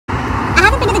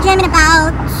gym in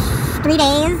about 3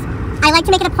 days. I like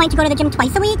to make it a point to go to the gym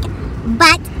twice a week,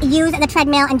 but use the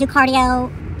treadmill and do cardio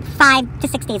 5 to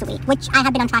 6 days a week, which I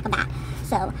have been on track of that.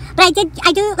 So, but I do,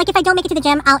 like if I don't make it to the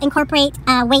gym, I'll incorporate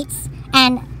weights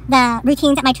and the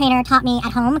routines that my trainer taught me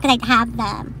at home, because I have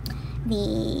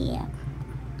the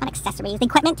not accessories, the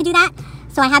equipment to do that.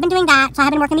 So I have been doing that. So I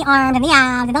have been working the arms and the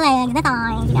abs and the legs and the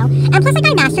thighs, you know. And plus, like,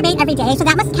 I masturbate every day, so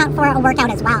that must count for a workout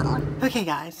as well. Okay,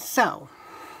 guys, so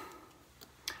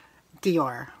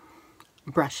Dior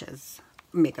brushes,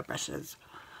 makeup brushes.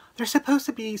 They're supposed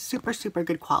to be super, super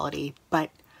good quality, but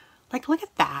like, look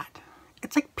at that.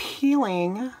 It's like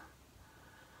peeling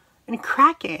and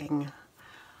cracking.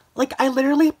 Like, I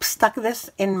literally stuck this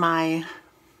in my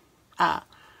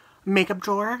makeup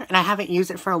drawer and I haven't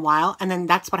used it for a while, and then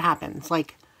that's what happens.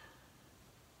 Like,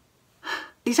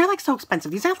 these are like so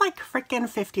expensive. These are like freaking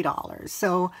 $50.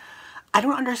 So I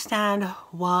don't understand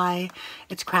why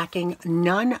it's cracking.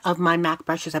 None of my MAC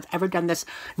brushes have ever done this.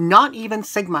 Not even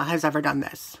Sigma has ever done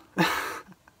this.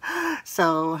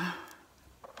 So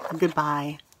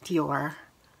goodbye, Dior.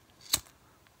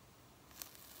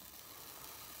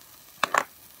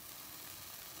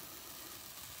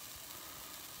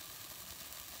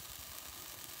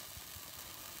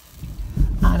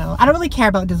 I don't really care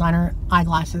about designer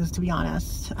eyeglasses, to be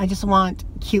honest. I just want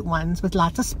cute ones with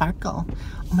lots of sparkle.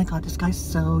 Oh my god, this guy's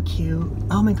so cute.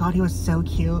 Oh my god, he was so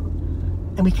cute.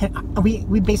 And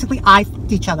we basically eyed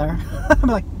each other. I'm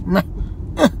like, when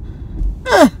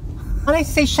I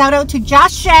say shout out to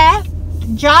Josh,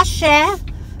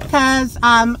 because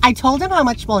I told him how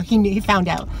much. Well, he found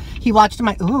out. He watched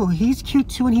my. Ooh, he's cute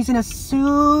too, and he's in a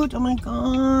suit. Oh my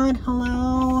god,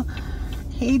 hello,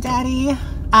 hey daddy.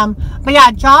 But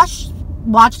yeah, Josh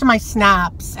watched my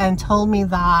snaps and told me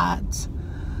that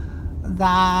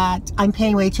I'm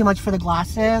paying way too much for the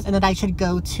glasses and that I should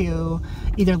go to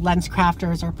either Lens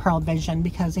Crafters or Pearl Vision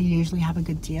because they usually have a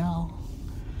good deal.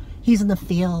 He's in the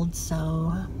field,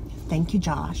 so thank you,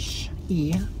 Josh.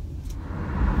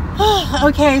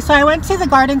 Okay, so I went to the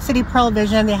Garden City Pearl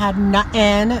Vision. They had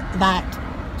nothing that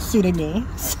suited me,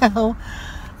 so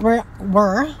we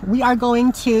are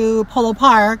going to Polo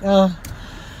Park.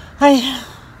 I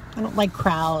don't like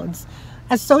crowds.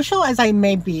 As social as I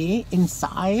may be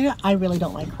inside, I really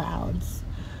don't like crowds.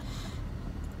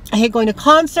 I hate going to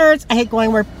concerts. I hate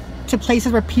going to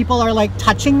places where people are like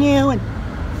touching you and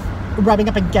rubbing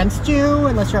up against you,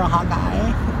 unless you're a hot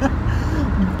guy.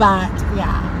 But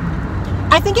yeah,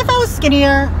 I think if I was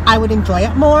skinnier, I would enjoy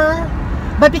it more.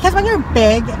 But because when you're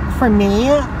big, for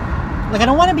me, like, I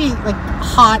don't want to be like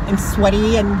hot and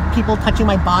sweaty and people touching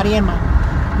my body and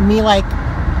me like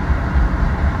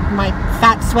my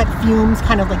fat sweat fumes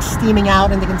kind of like steaming out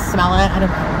and they can smell it. I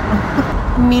don't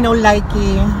know. Me no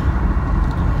likey.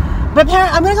 But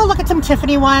apparently I'm gonna go look at some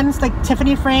Tiffany ones, like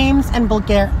Tiffany frames and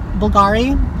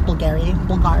Bulgari.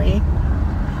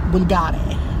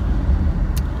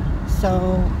 So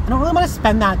I don't really want to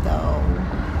spend that though.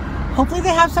 Hopefully they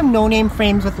have some no-name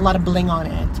frames with a lot of bling on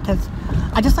it, because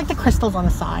I just like the crystals on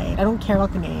the side. I don't care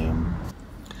about the name.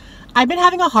 I've been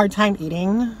having a hard time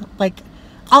eating. Like,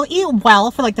 I'll eat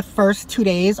well for like the first 2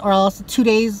 days, or else 2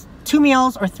 days, 2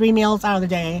 meals or 3 meals out of the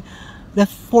day. The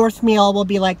 4th meal will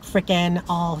be like freaking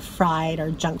all fried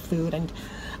or junk food. And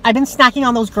I've been snacking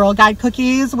on those Girl Guide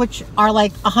cookies, which are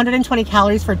like 120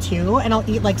 calories for 2, and I'll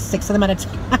eat like 6 of them at a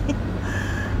time.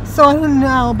 So I don't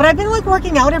know, but I've been like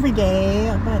working out every day,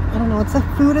 but I don't know, the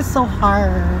food is so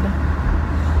hard.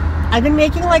 I've been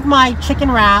making like my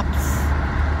chicken wraps,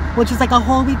 which is like a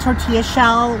whole wheat tortilla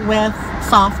shell with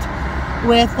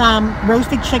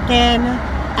roasted chicken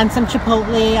and some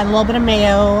chipotle and a little bit of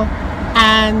mayo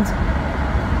and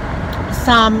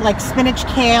some like spinach,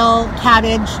 kale,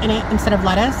 cabbage in it instead of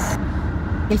lettuce.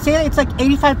 They say it's like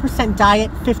 85%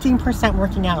 diet, 15%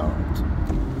 working out.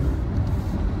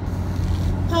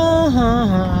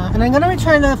 And I'm gonna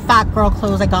return the fat girl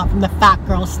clothes I got from the fat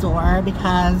girl store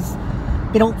because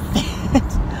they don't fit.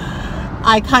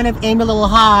 I kind of aimed a little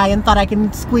high and thought I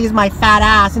can squeeze my fat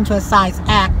ass into a size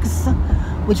X,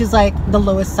 which is like the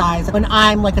lowest size, when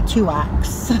I'm like a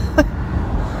 2X.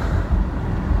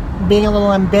 Being a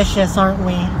little ambitious, aren't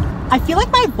we? I feel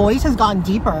like my voice has gotten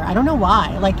deeper. I don't know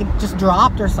why. Like it just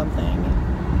dropped or something.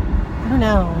 I don't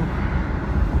know.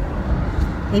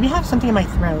 Maybe I have something in my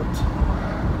throat.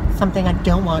 Something I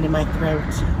don't want in my throat.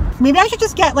 Maybe I should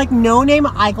just get like no-name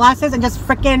eyeglasses and just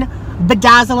freaking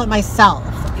bedazzle it myself.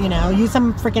 You know, use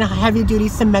some freaking heavy-duty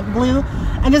cement glue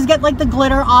and just get like the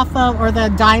glitter off of, or the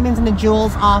diamonds and the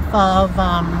jewels off of,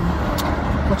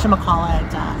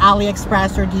 whatchamacallit,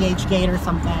 AliExpress or DHgate or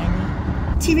something.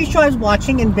 TV show I was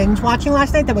watching and binge watching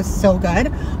last night that was so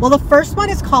good. Well, the first one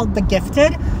is called The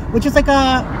Gifted. which is like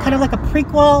a kind of like a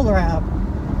prequel or a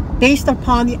based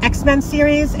upon the X-Men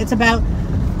series. It's about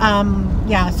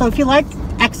yeah, so if you like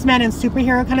X-Men and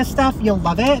superhero kind of stuff, you'll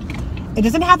love it. It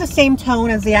doesn't have the same tone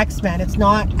as the X-Men. It's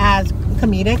not as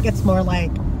comedic. It's more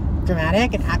like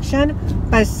dramatic and action,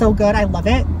 but it's so good. I love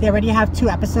it. They already have 2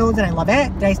 episodes and I love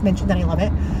it. Did I mention that I love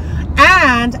it?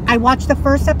 And I watched the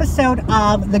first episode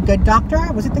of The Good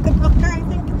Doctor. Was it The Good Doctor, I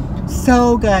think?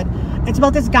 So good. It's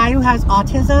about this guy who has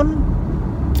autism,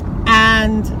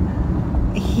 and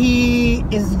he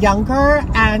is younger,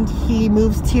 and he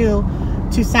moves to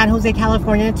San Jose,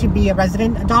 California to be a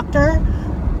resident doctor,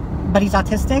 but he's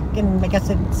autistic, and I guess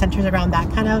it centers around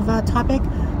that kind of topic.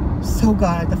 So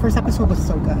good. The first episode was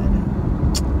so good.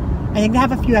 I think they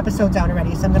have a few episodes out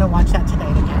already, so I'm going to watch that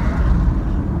tonight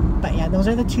again. But yeah, those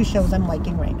are the 2 shows I'm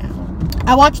liking right now.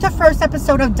 I watched the first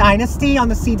episode of Dynasty on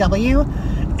the CW.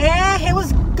 It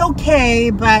was okay,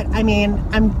 but I mean,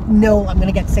 I'm going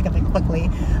to get sick of it quickly.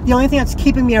 The only thing that's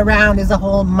keeping me around is the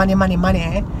whole money,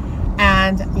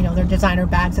 and, you know, their designer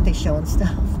bags that they show and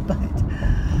stuff. But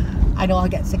I know I'll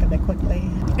get sick of it quickly.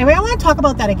 Anyway, I want to talk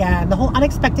about that again, the whole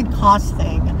unexpected cost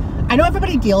thing. I know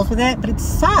everybody deals with it, but it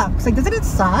sucks. Like, doesn't it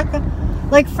suck?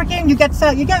 Like, freaking, you get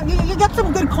some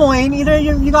good coin. Either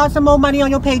you got some more money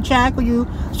on your paycheck, or you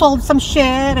sold some shit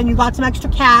and you got some extra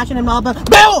cash, and then all, but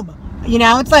boom! You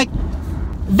know, it's like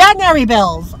veterinary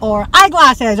bills or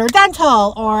eyeglasses or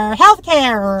dental or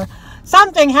healthcare or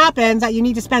something happens that you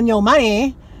need to spend your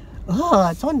money. Oh,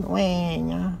 it's so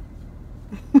annoying.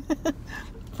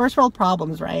 First world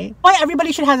problems, right? Why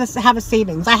everybody should have a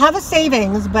savings. I have a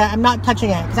savings, but I'm not touching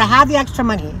it because I have the extra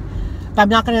money. But I'm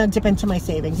not going to dip into my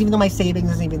savings, even though my savings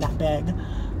isn't even that big.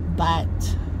 But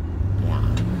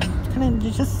yeah, it's kind of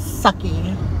just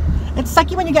sucky. It's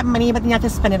sucky when you get money, but then you have to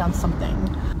spend it on something.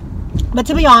 But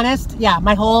to be honest, yeah,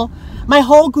 my whole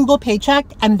Google paycheck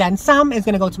and then some is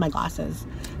going to go to my glasses.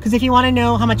 Because if you want to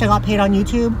know how much I got paid on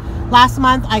YouTube, last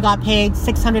month I got paid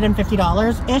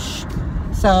 $650-ish.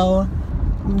 So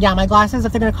yeah, my glasses,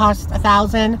 if they're going to cost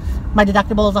 $1,000, my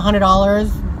deductible is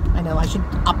 $100. I know I should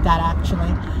up that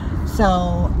actually.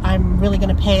 So I'm really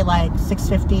going to pay like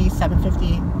 $650,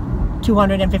 $750,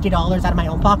 $250 out of my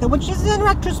own pocket, which is in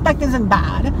retrospect isn't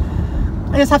bad.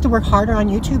 I just have to work harder on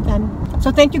YouTube then.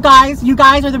 So thank you guys. You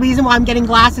guys are the reason why I'm getting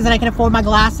glasses and I can afford my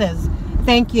glasses.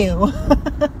 Thank you.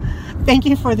 Thank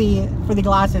you for the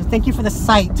glasses. Thank you for the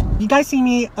sight. You guys see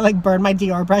me like burn my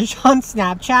Dior brush on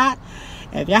Snapchat?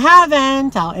 If you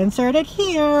haven't, I'll insert it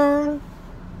here.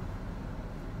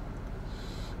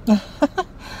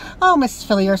 Oh, Miss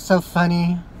Philly, you're so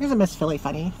funny. Isn't Miss Philly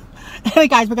funny? Anyway,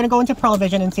 guys, we're going to go into Pearl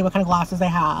Vision and see what kind of glasses they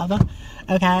have.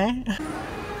 Okay?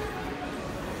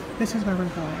 This is where we're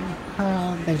going.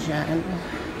 Pearl Vision.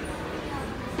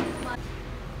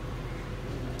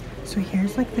 So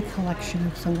here's like the collection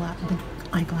of the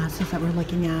eyeglasses that we're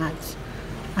looking at.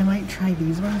 I might try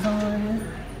these ones on.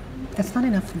 That's not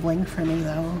enough bling for me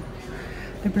though.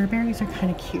 The Burberrys are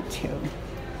kind of cute too.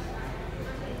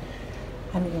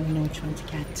 I don't really know which one to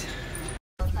get.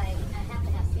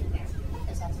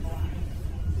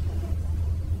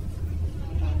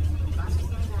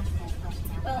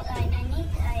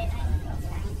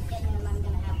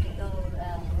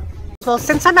 Well,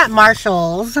 since I'm at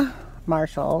Marshall's, can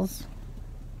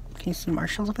you see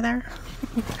Marshall's over there?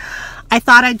 I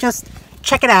thought I'd just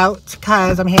check it out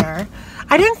because I'm here.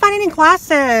 I didn't find any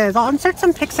glasses. I'll insert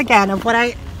some pics again of what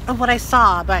I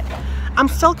saw, but I'm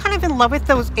still kind of in love with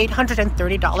those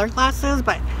 $830 glasses,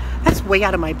 but that's way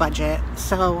out of my budget.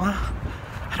 So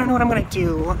I don't know what I'm gonna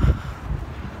do. I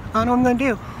don't know what I'm gonna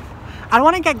do. I don't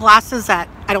want to get glasses that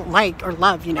I don't like or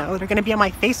love, you know. They're gonna be on my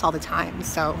face all the time,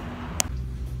 so.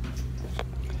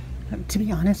 To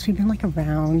be honest, we've been like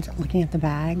around looking at the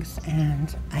bags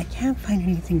and I can't find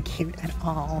anything cute at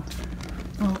all.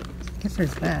 Well, I guess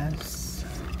there's this.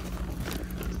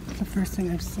 It's the first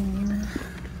thing I've seen.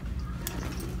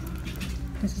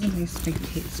 This is a nice big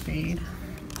Kate Spade.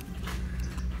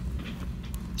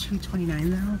 $229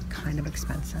 though, kind of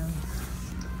expensive.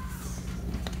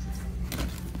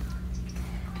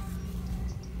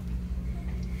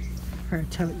 For a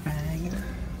tote bag.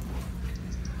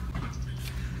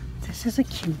 This is a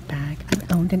cute bag.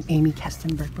 I've owned an Amy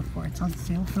Kestenberg before. It's on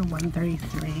sale for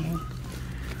 $133.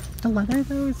 The leather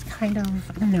though is kind of,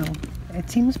 I don't know, it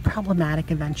seems problematic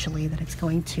eventually that it's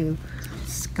going to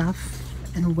scuff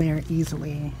and wear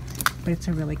easily, but it's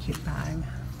a really cute bag.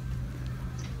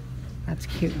 That's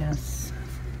cuteness.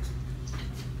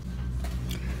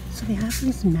 So they have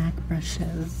these MAC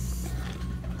brushes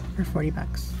for 40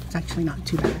 bucks. It's actually not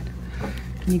too bad.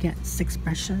 And you get 6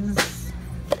 brushes.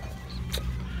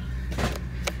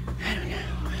 I don't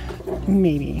know.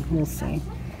 Maybe. We'll see.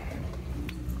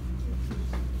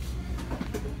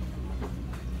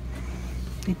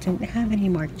 They don't have any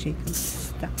Marc Jacobs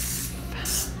stuff.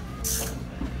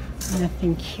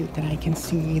 Nothing cute that I can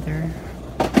see either.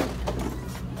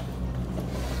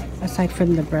 Aside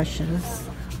from the brushes.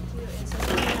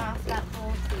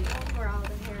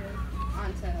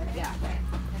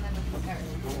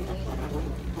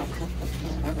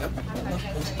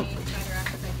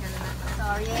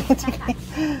 It's okay.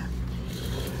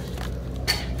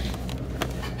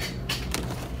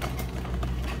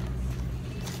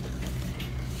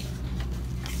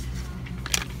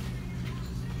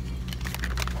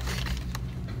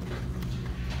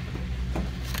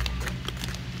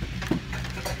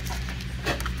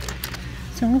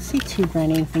 So I only see two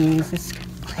branding thingies. This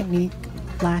Clinique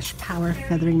Lash Power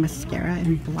Feathering Mascara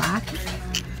in black,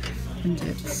 and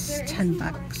it's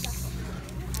 $10.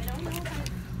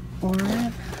 Or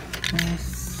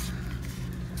this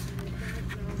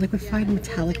liquefied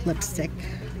metallic lipstick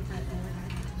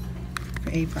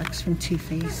for $8 from Too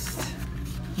Faced.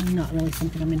 Not really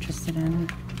something I'm interested in.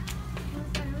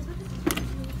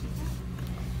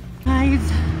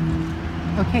 Guys,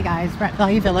 okay guys, we're at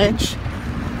Value Village.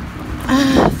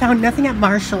 Found nothing at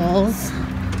Marshall's,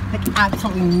 like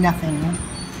absolutely nothing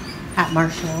at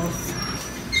Marshall's.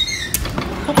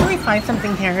 Hopefully find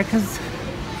something here because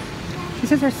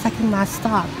this is our second last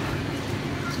stop.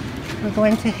 We're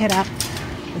going to hit up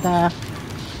the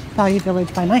Value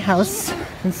Village by my house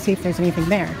and see if there's anything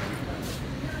there.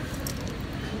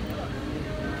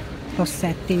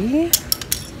 Rossetti.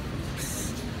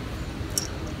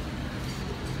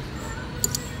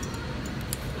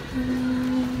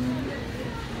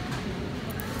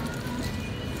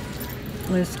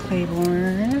 Liz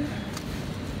Claiborne.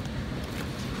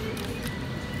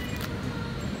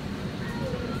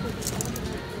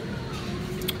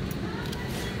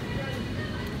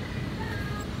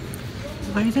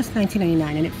 Why is this $19.99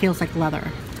 and it feels like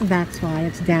leather? That's why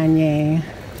it's Danier.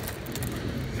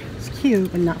 It's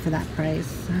cute, but not for that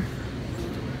price.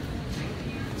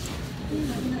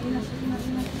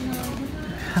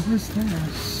 How is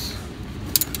this?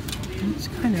 It's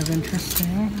kind of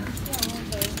interesting.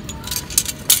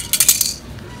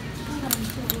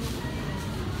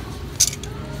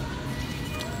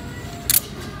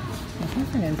 This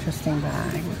is an interesting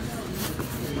bag.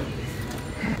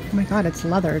 Oh my god, it's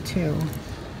leather too.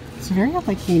 It's very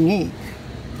like unique.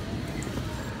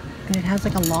 And it has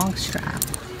like a long strap.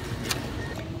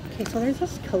 Okay, so there's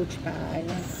this Coach bag.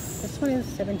 This one is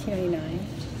 $17.99.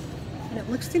 And it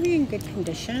looks to be in good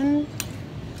condition.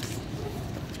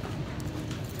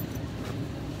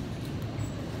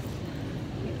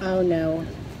 Oh no.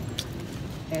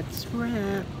 It's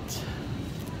ripped.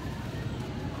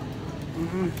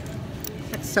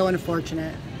 That's so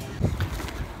unfortunate.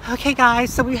 Okay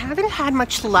guys, so we haven't had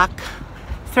much luck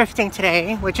thrifting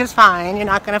today, which is fine. You're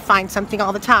not going to find something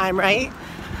all the time, right?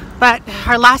 But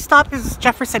our last stop is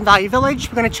Jefferson Value Village.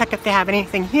 We're going to check if they have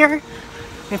anything here.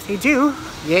 If they do,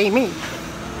 yay me.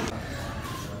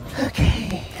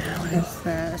 Okay, what is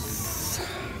this?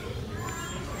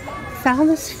 Found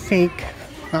this fake,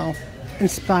 well,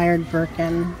 inspired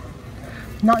Birkin.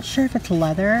 Not sure if it's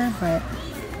leather, but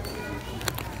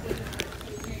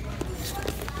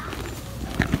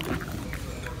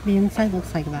the inside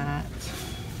looks like that.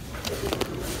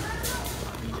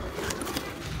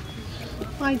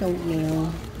 I don't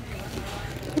know.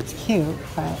 It's cute,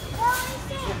 but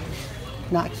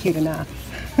not cute enough.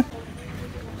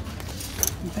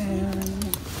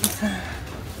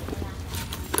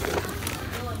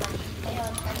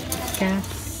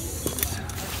 Guess.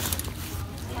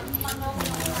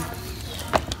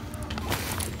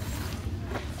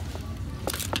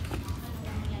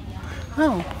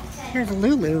 Oh, here's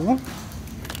Lulu.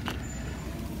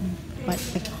 But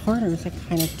the corners are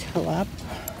kind of toe up.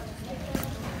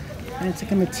 And it's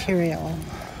like a material.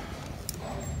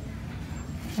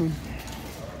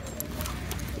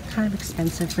 Kind of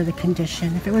expensive for the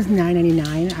condition. If it was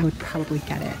 $9.99, I would probably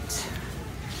get it.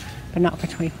 But not for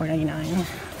 $24.99. A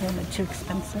little bit too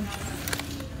expensive.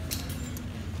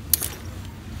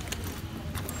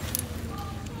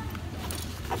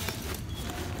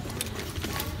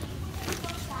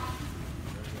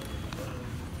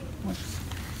 What's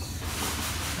this?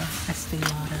 Estee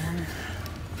Lauder.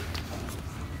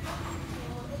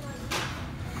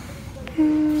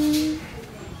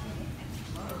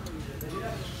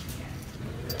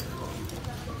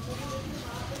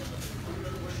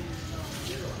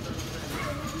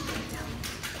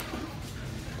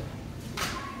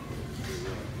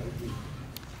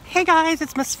 Hey guys,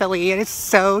 it's Miss Philly. It is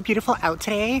so beautiful out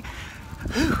today.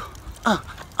 Hi,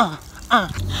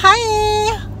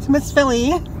 it's Miss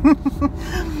Philly.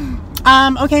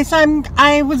 Okay, so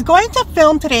I was going to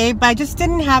film today, but I just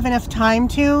didn't have enough time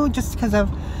to, just because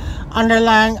of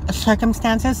underlying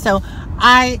circumstances. So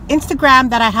I Instagrammed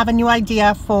that I have a new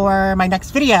idea for my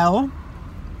next video,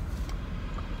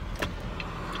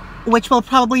 which will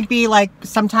probably be like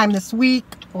sometime this week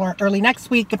or early next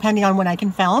week, depending on when I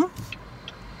can film.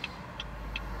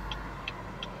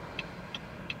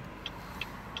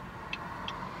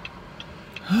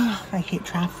 I hate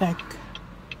traffic.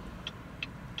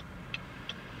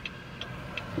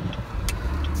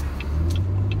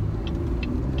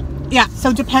 Yeah,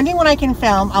 so depending when I can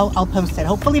film, I'll post it.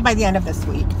 Hopefully by the end of this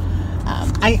week.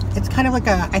 I think it's kind of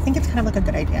like a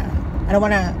good idea. I don't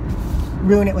want to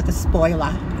ruin it with a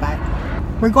spoiler, but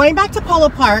we're going back to Polo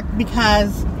Park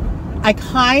because I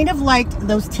kind of liked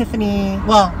those Tiffany,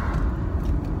 well,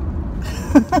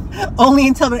 only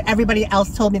until everybody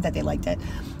else told me that they liked it.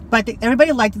 But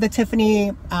everybody liked the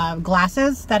Tiffany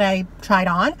glasses that I tried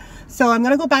on. So I'm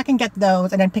going to go back and get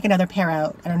those and then pick another pair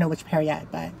out. I don't know which pair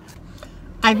yet, but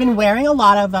I've been wearing a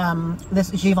lot of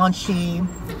this Givenchy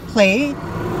Play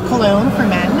cologne for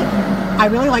men. I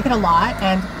really like it a lot,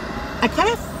 and I kind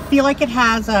of feel like it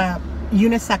has a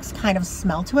unisex kind of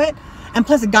smell to it. And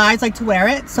plus, guys like to wear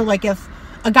it. So like if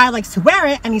a guy likes to wear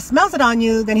it and he smells it on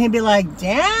you, then he'd be like,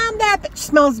 damn, that bitch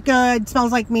smells good,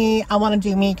 smells like me, I want to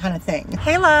do me kind of thing.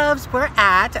 Hey loves, we're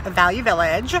at Value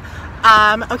Village.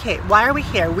 Okay, why are we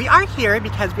here? We are here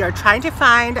because we are trying to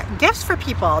find gifts for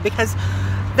people, because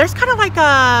there's kind of like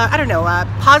a, I don't know, a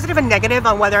positive and negative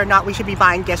on whether or not we should be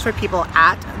buying gifts for people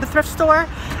at the thrift store.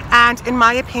 And in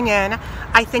my opinion,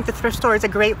 I think the thrift store is a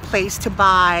great place to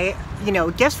buy, you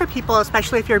know, gifts for people,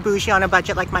 especially if you're bougie on a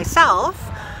budget like myself.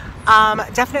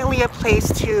 Definitely a place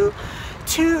to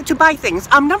buy things.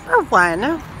 Number one,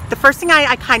 the first thing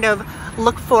I kind of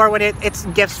look for when it's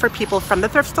gifts for people from the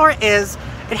thrift store is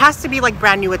it has to be like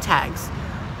brand new with tags.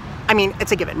 I mean,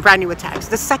 it's a given, brand new with tags.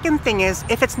 The second thing is,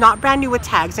 if it's not brand new with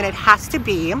tags, then it has to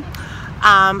be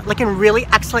like in really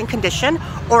excellent condition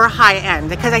or high end,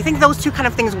 because I think those two kind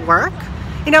of things work.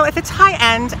 You know, if it's high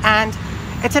end and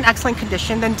it's in excellent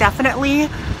condition, then definitely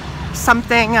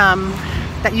something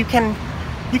that you can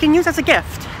use as a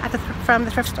gift at from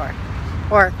the thrift store.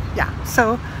 Or yeah,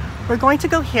 so we're going to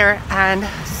go here and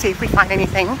see if we find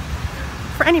anything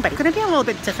for anybody. It's going to be a little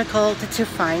bit difficult to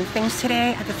find things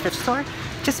today at the thrift store,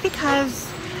 just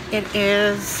because it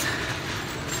is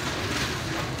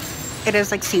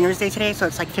like Seniors Day today, so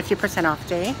it's like 50% off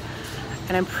day,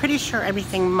 and I'm pretty sure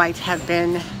everything might have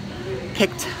been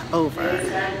picked over.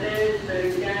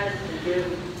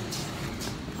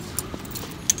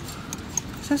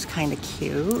 This is kind of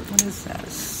cute. What is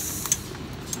this?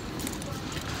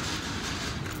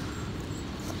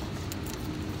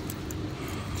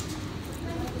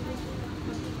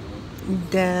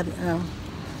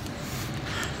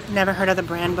 Never heard of the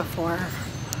brand before.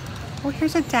 Oh,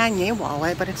 here's a Danier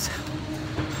wallet, but it's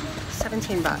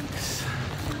 17 bucks.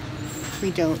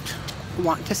 We don't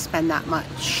want to spend that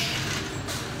much.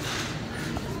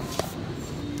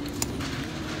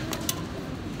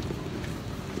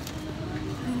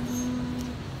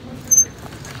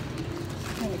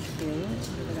 Kind of cute.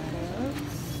 Whatever that is.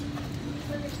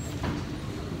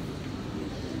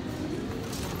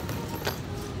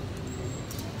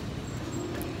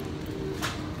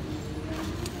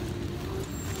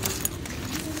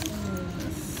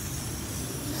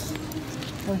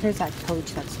 Oh, here's that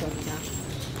coach that's going up.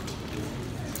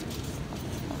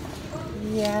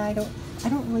 Yeah, I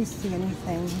don't really see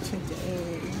anything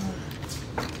today.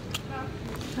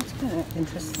 That's kind of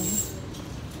interesting.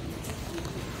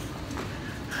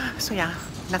 So yeah,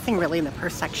 nothing really in the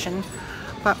purse section,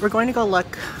 but we're going to go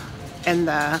look in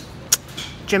the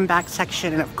gym bag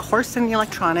section, and of course in the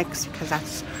electronics, because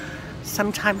that's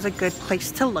sometimes a good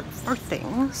place to look for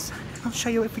things. I'll show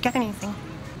you if we get anything.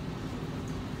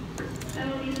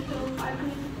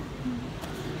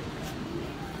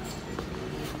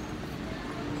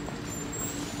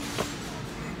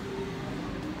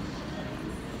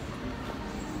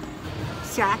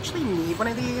 See, I actually need one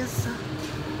of these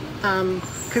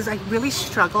because I really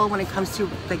struggle when it comes to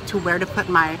like where to put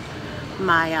my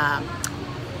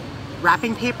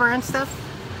wrapping paper and stuff.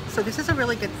 So this is a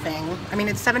really good thing. I mean,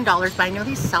 it's $7, but I know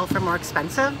these sell for more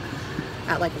expensive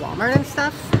at like Walmart and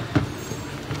stuff.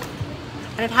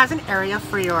 And it has an area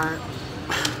for your,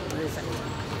 where is it?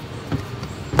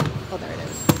 Oh, there it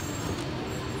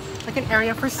is. Like an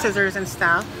area for scissors and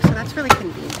stuff. So that's really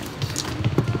convenient.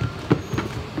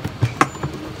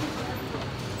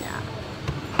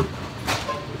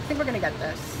 We're gonna get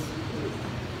this.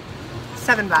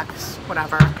 $7,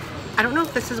 whatever. I don't know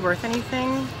if this is worth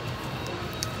anything.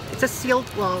 It's a sealed,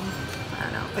 well, I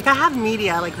don't know. Like I have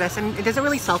media like this and it doesn't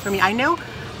really sell for me. I know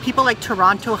people like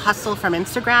Toronto Hustle from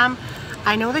Instagram.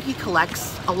 I know that he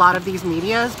collects a lot of these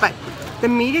medias, but the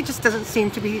media just doesn't seem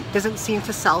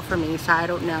to sell for me, so I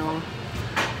don't know.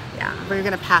 Yeah, we're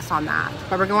gonna pass on that.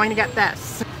 But we're going to get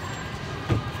this.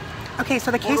 Okay, so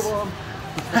the case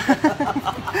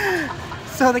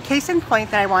so the case in point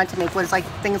that I wanted to make was like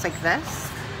things like this.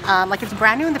 Like it's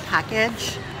brand new in the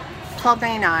package,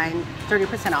 $12.99,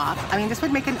 30% off. I mean, this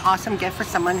would make an awesome gift for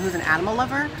someone who's an animal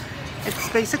lover. It's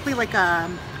basically like a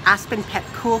Aspen Pet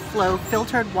Cool Flow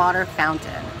filtered water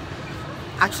fountain.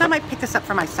 Actually, I might pick this up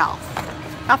for myself.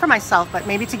 Not for myself, but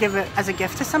maybe to give it as a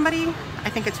gift to somebody. I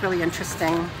think it's really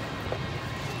interesting.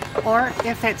 Or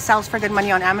if it sells for good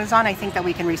money on Amazon, I think that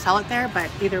we can resell it there.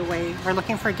 But either way, we're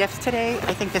looking for gifts today.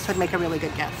 I think this would make a really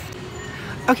good gift.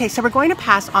 Okay, so we're going to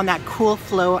pass on that Cool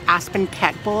Flow Aspen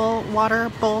Pet Bowl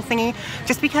water bowl thingy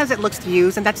just because it looks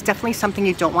used, and that's definitely something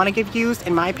you don't want to give used,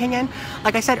 in my opinion.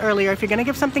 Like I said earlier, if you're going to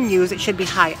give something used, it should be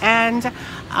high-end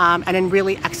and in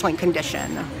really excellent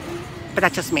condition. But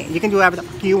that's just me. You can do whatever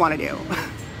you want to do.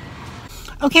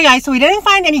 Okay, guys, so we didn't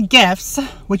find any gifts,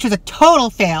 which was a total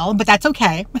fail, but that's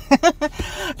okay.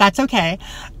 That's okay.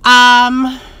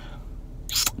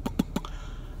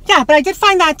 Yeah, but I did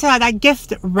find that that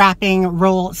gift wrapping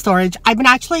roll storage. I've been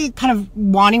actually kind of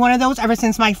wanting one of those ever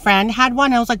since my friend had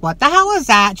one. I was like, what the hell is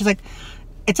that? She's like,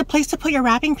 it's a place to put your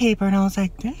wrapping paper. And I was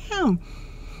like, damn,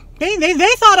 they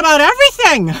thought about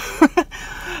everything.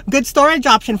 Good storage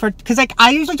option for, because like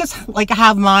I usually just like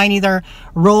have mine either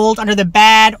rolled under the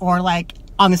bed or like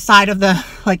on the side of the,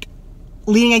 like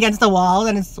leaning against the wall,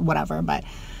 and it's whatever. But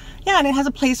yeah, and it has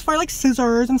a place for like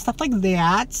scissors and stuff like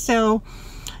that. So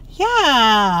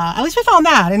yeah, at least we found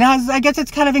that. And it has, I guess it's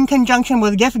kind of in conjunction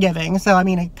with gift giving. So, I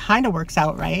mean, it kind of works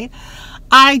out, right?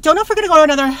 I don't know if we're going to go to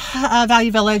another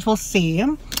Value Village. We'll see.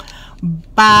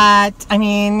 But, I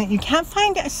mean, you can't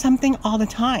find something all the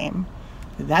time.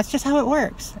 That's just how it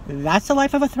works. That's the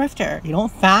life of a thrifter. You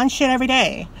don't find shit every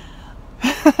day.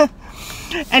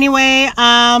 Anyway,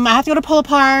 I have to go to Polo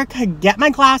Park, get my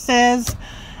glasses,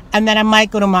 and then I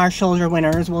might go to Marshall's or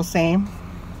Winners. We'll see.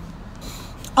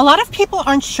 A lot of people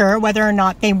aren't sure whether or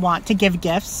not they want to give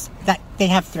gifts that they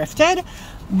have thrifted,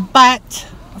 but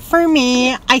for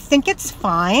me, I think it's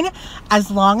fine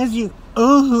as long as you...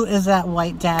 Oh, who is that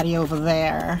white daddy over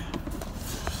there?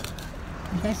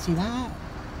 You guys see that?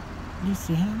 You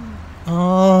see him?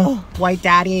 Oh, white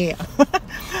daddy.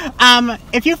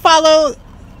 If you follow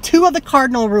 2 of the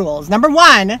cardinal rules. Number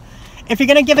 1, if you're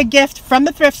going to give a gift from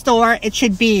the thrift store, it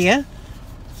should be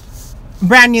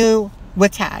brand new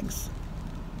with tags.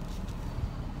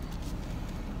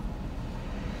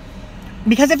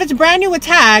 Because if it's brand new with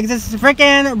tags, it's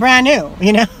freaking brand new,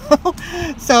 you know?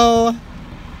 So,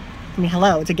 I mean,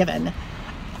 hello, it's a given.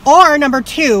 Or number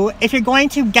 2, if you're going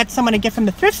to get someone a gift from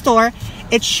the thrift store,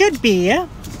 it should be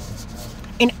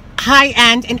in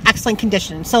high-end, in excellent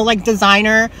condition. So like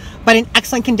designer, but in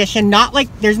excellent condition. Not like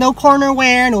there's no corner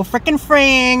wear, no freaking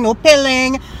fraying, no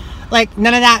pilling. Like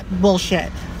none of that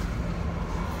bullshit.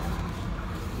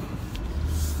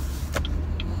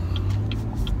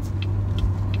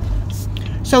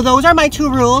 So those are my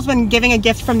 2 rules when giving a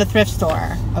gift from the thrift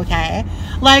store, okay?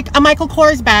 Like a Michael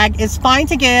Kors bag is fine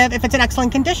to give if it's in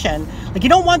excellent condition. Like you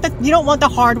don't want the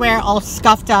hardware all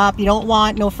scuffed up. You don't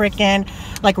want no freaking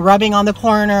like rubbing on the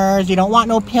corners. You don't want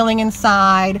no peeling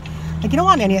inside. Like you don't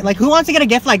want any, like who wants to get a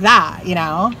gift like that, you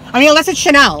know? I mean, unless it's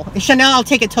Chanel. If Chanel, I'll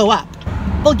take it toe up.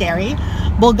 Bulgari,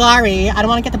 I don't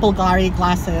want to get the Bulgari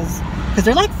glasses because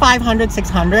they're like $500,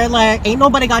 $600. Like ain't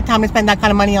nobody got time to spend that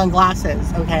kind of money on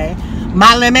glasses, okay?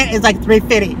 My limit is like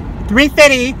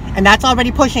 $350, and that's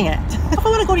already pushing it. If I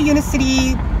want to go to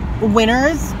Unicity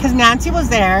Winners, because Nancy was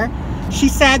there, she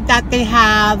said that they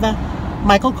have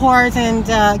Michael Kors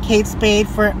and Kate Spade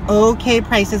for okay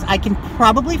prices. I can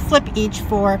probably flip each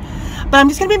for, but I'm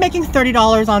just going to be making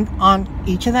 $30 on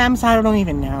each of them, so I don't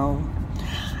even know.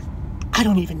 I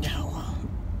don't even know.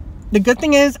 The good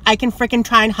thing is I can freaking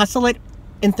try and hustle it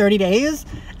in 30 days,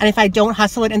 and if I don't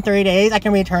hustle it in 30 days, I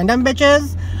can return them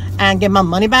bitches and get my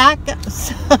money back.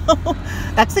 So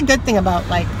that's the good thing about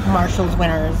like Marshall's,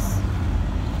 Winners,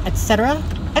 etc.,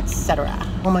 etc.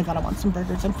 Oh my god, I want some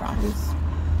burgers and fries.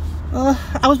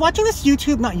 I was watching this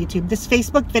this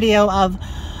Facebook video of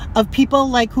people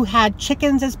like who had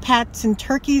chickens as pets and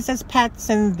turkeys as pets,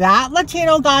 and that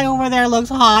Latino guy over there looks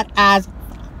hot as fuck.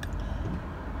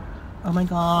 Oh my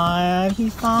god,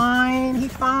 he's fine,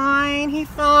 he's fine, he's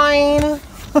fine.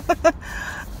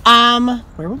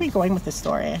 Where were we going with this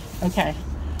story? Okay.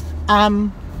 I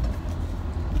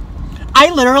I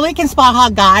literally can spot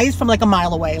hot guys from like a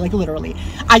mile away, like literally.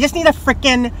 I just need a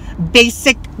freaking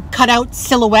basic cutout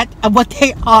silhouette of what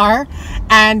they are,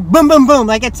 and boom, boom, boom.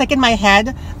 Like it's like in my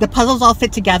head, the puzzles all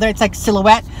fit together. It's like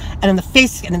silhouette, and then the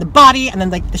face, and then the body, and then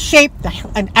like the shape,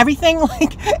 and everything.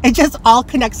 Like it just all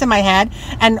connects in my head.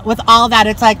 And with all that,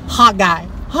 it's like hot guy,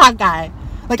 hot guy.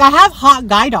 Like I have hot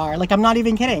guydar, like I'm not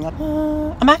even kidding.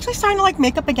 I'm actually starting to like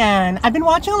makeup again. I've been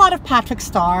watching a lot of Patrick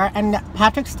Star, and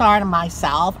Patrick Star and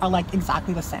myself are like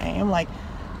exactly the same. Like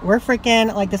we're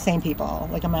freaking like the same people.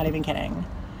 Like I'm not even kidding.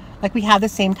 Like we have the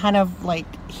same kind of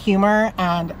like humor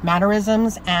and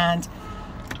mannerisms, and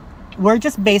we're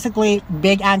just basically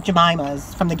big Aunt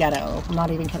Jemimas from the ghetto. I'm not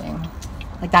even kidding.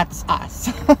 Like that's us.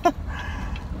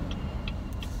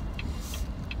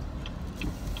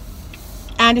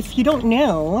 And if you don't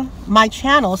know, my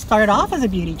channel started off as a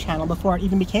beauty channel before it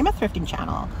even became a thrifting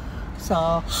channel. So,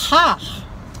 I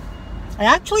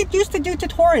actually used to do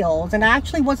tutorials, and it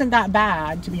actually wasn't that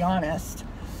bad, to be honest.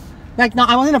 Like, no,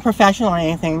 I wasn't a professional or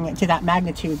anything to that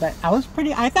magnitude, but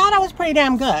I thought I was pretty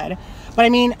damn good. But I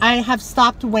mean, I have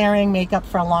stopped wearing makeup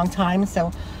for a long time,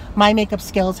 so my makeup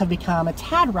skills have become a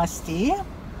tad rusty.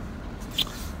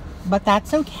 But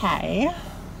that's okay.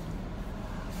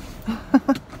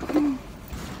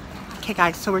 Okay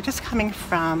guys, so we're just coming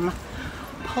from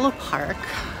Polo Park.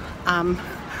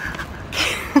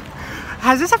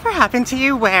 Has this ever happened to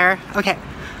you where, okay,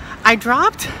 I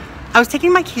was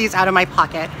taking my keys out of my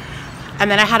pocket,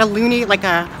 and then I had a loonie, like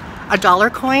a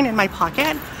dollar coin in my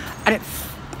pocket, and it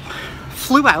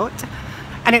flew out,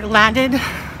 and it landed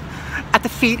at the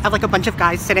feet of like a bunch of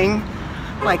guys sitting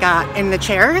like in the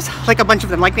chairs, like a bunch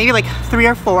of them, like maybe like 3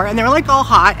 or 4, and they were like all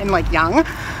hot and like young.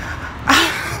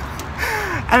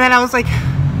 And then I was like,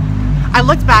 I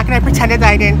looked back and I pretended that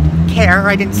I didn't care or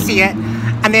I didn't see it.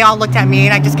 And they all looked at me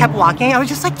and I just kept walking. I was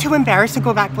just like too embarrassed to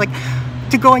go back, like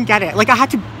to go and get it. Like I have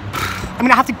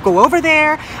to go over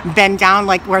there, bend down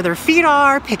like where their feet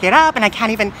are, pick it up. And I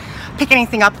can't even pick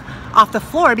anything up off the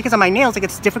floor because of my nails. Like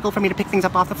it's difficult for me to pick things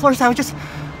up off the floor. So I just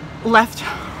left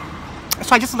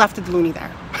the loonie there.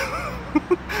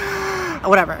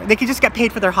 Whatever, they could just get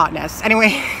paid for their hotness.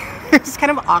 Anyway, it's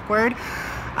kind of awkward.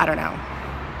 I don't know.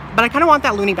 But I kind of want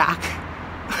that loonie back.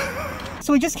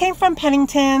 So we just came from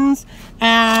Pennington's,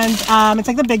 and it's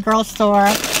like the big girl store.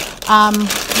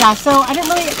 Yeah, so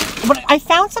I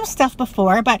found some stuff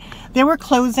before, but they were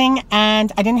closing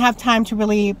and I didn't have time to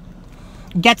really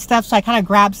get stuff. So I kind of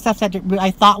grabbed stuff that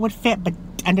I thought would fit, but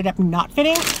ended up not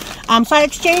fitting. So I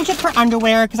exchanged it for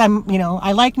underwear because I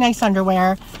like nice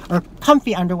underwear or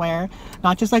comfy underwear,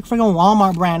 not just like freaking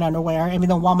Walmart brand underwear, even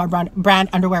though Walmart brand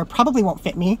underwear probably won't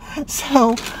fit me.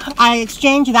 So I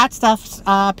exchanged that stuff,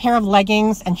 a pair of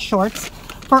leggings and shorts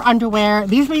for underwear.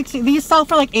 These sell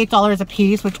for like $8 a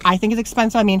piece, which I think is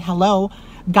expensive. I mean, hello,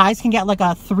 guys can get like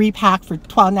a 3-pack for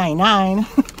 $12.99.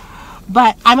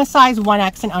 But I'm a size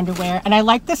 1X in underwear, and I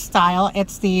like this style.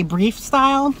 It's the brief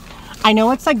style. I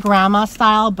know it's like grandma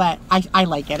style, but I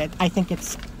like it. I think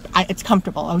it's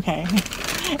comfortable, okay?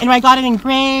 And I got it in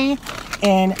gray,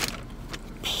 in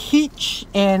peach,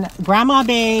 in grandma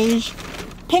beige,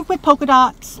 pink with polka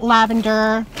dots,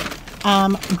 lavender,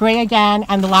 gray again,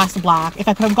 and the last black. If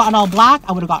I could have gotten all black,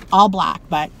 I would have got all black,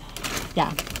 but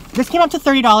yeah. This came up to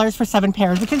 $30 for 7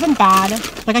 pairs, which isn't bad.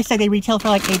 Like I said, they retail for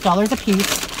like $8 a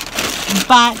piece.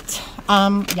 But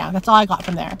yeah, that's all I got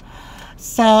from there.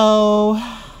 So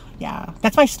yeah,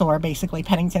 that's my store basically,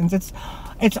 Pennington's.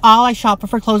 It's all I shop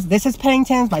for clothes. This is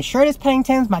Pennington's, my shirt is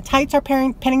Pennington's, my tights are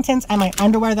Pennington's, and my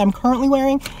underwear that I'm currently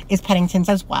wearing is Pennington's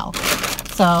as well.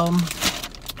 So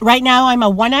right now I'm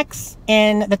a 1X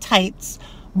in the tights,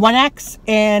 1X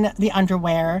in the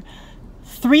underwear,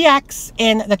 3X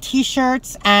in the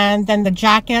t-shirts, and then the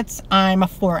jackets I'm a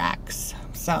 4X.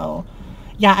 So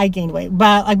yeah, I gained weight,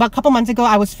 but like about a couple months ago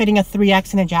I was fitting a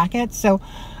 3X in a jacket. So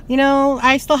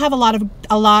I still have a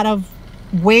lot of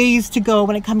ways to go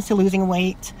when it comes to losing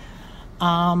weight.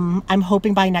 I'm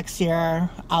hoping by next year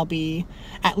I'll be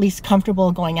at least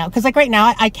comfortable going out, because like right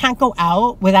now I can't go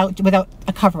out without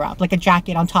a cover up, like a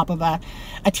jacket on top of a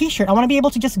t-shirt. I want to be able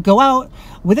to just go out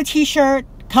with a t-shirt,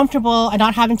 comfortable, and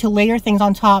not having to layer things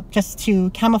on top just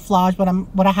to camouflage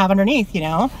what I have underneath,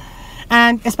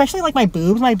 And especially like my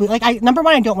boobs, like number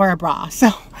one, I don't wear a bra.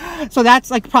 So that's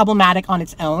like problematic on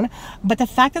its own. But the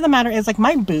fact of the matter is, like,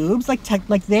 my boobs, like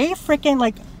they freaking,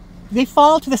 like, they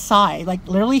fall to the side, like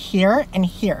literally here and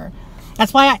here.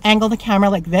 That's why I angle the camera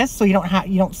like this, so you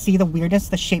don't see the weirdness,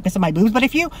 the shapeness of my boobs. But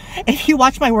if you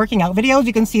watch my working out videos,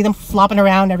 you can see them flopping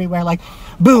around everywhere, like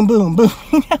boom, boom,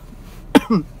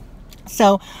 boom.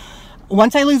 So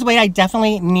once I lose weight, I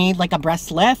definitely need like a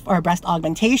breast lift or a breast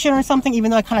augmentation or something,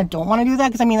 even though I kind of don't want to do that.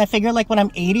 Because I mean, I figure like when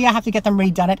I'm 80, I have to get them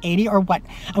redone at 80, or what?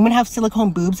 I'm going to have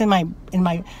silicone boobs in my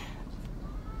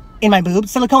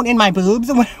boobs, silicone in my boobs.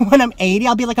 When I'm 80,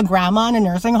 I'll be like a grandma in a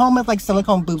nursing home with like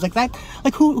silicone boobs like that.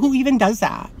 Like who even does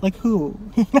that? Like who,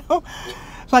 you know?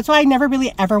 So that's why I never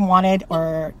really ever wanted,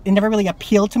 or it never really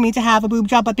appealed to me to have a boob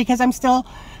job. But because I'm still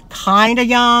kind of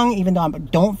young, even though I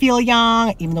don't feel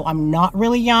young, even though I'm not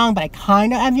really young, but I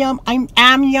kind of am young, I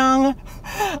am young,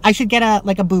 I should get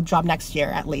a boob job next year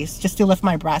at least, just to lift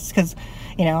my breasts. Because,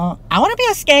 you know, I want to be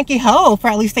a skanky hoe for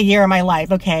at least a year of my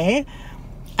life, okay?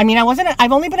 I mean,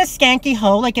 I've only been a skanky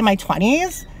hoe like in my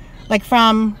 20s, like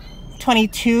from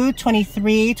 22,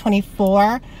 23,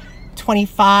 24,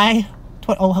 25.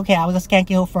 Oh, okay, I was a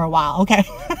skanky hoe for a while, okay.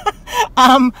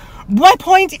 My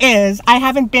point is, I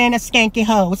haven't been a skanky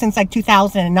hoe since like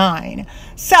 2009.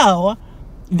 So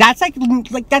that's like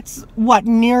that's what,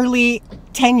 nearly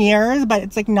 10 years, but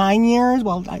it's like 9 years.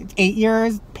 Well, it's 8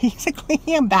 years basically.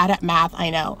 I'm bad at math, I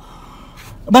know.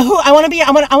 But who I want to be,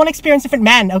 I want to experience different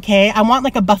men, okay? I want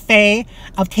like a buffet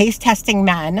of taste testing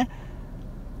men.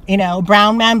 You know,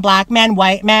 brown man, black man,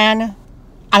 white man.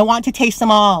 I want to taste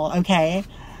them all, okay?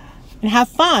 And have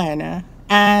fun.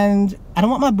 And I don't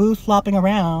want my boobs flopping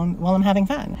around while I'm having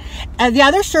fun. And the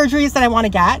other surgeries that I want to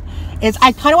get is,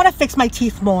 I kind of want to fix my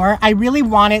teeth more. I really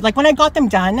wanted, like when I got them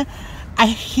done,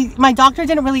 my doctor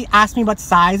didn't really ask me what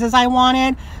sizes I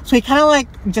wanted. So he kind of like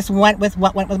just went with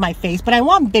what went with my face. But I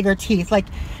want bigger teeth. Like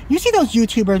you see those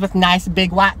YouTubers with nice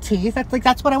big whack teeth.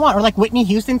 That's what I want. Or like Whitney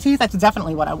Houston teeth. That's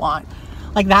definitely what I want.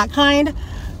 Like that kind.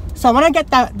 So I want to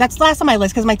get that. That's last on my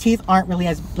list because my teeth aren't really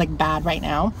as like bad right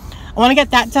now. I want to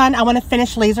get that done. I want to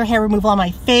finish laser hair removal on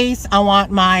my face. I want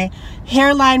my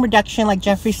hairline reduction like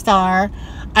Jeffree Star.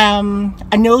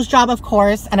 A nose job, of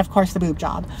course. And of course, the boob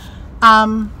job.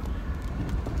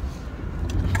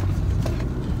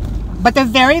 But the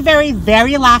very, very,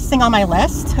 very last thing on my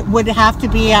list would have to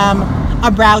be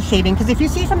a brow shaving. Because if you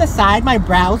see from the side, my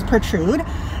brows protrude.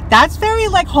 That's very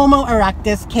like Homo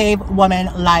erectus, cave woman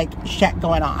like shit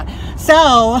going on.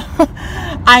 So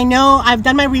I know I've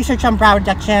done my research on brow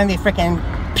reduction. They freaking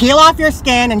peel off your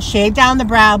skin and shave down the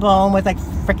brow bone with like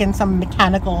freaking some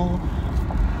mechanical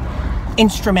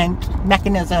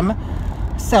mechanism.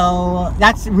 So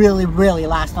that's really, really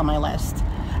last on my list.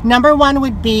 Number 1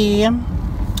 would be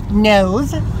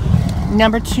nose.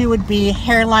 Number 2 would be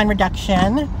hairline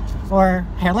reduction, or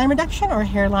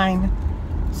hairline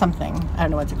something. I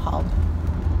don't know what's it called.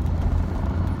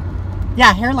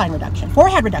 Yeah, hairline reduction.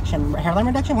 Forehead reduction. Hairline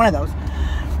reduction. One of those.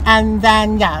 And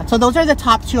then, yeah. So those are the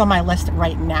top 2 on my list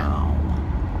right now.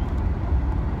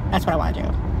 That's what I want to do.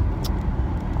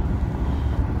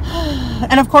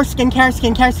 And of course,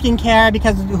 skincare.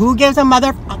 Because who gives a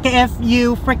motherfucker if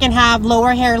you freaking have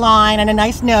lower hairline and a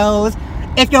nice nose,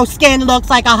 if your skin looks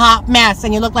like a hot mess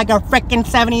and you look like a freaking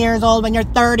 70 years old when you're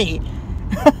 30.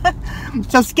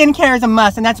 So skincare is a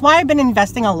must, and that's why I've been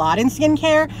investing a lot in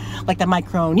skincare, like the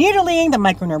micro needling, the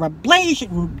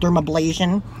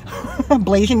microdermablation.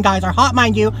 Blasian guys are hot,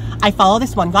 mind you. I follow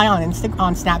this one guy on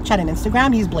Snapchat and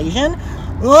Instagram. He's Blasian.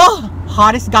 Ugh,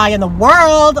 hottest guy in the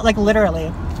world, like literally.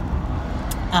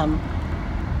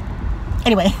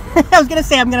 Anyway, I was gonna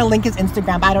say I'm gonna link his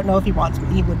Instagram, but I don't know if he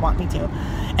would want me to.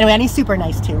 Anyway, and he's super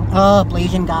nice too. Oh,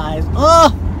 Blasian guys.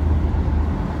 Oh.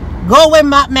 Go with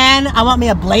my man. I want me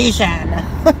a Blasian.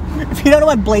 If you don't know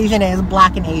what Blasian is,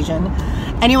 black and Asian.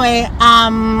 Anyway,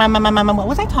 what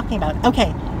was I talking about?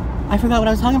 Okay, I forgot what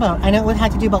I was talking about. I know it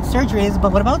had to do about surgeries,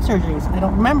 but what about surgeries? I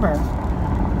don't remember.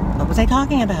 What was I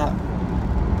talking about?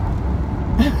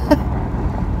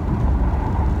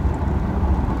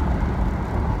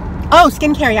 Oh,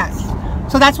 skincare, yes.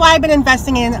 So that's why I've been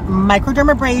investing in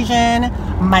microdermabrasion,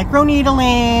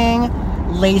 microneedling,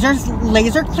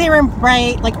 laser clear and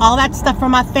bright, like all that stuff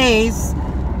from my face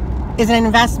is an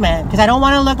investment, because I don't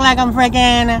want to look like I'm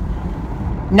friggin'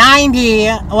 90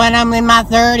 when I'm in my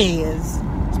 30s,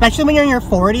 especially when you're in your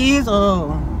 40s.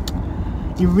 Oh,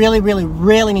 you really, really,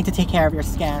 really need to take care of your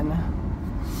skin.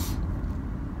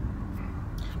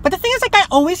 But the thing is, like, I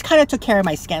always kind of took care of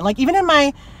my skin. Like, even in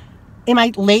my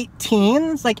late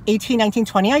teens, like 18, 19,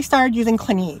 20, I started using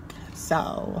Clinique.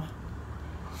 So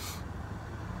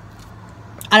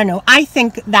I don't know. I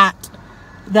think that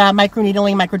the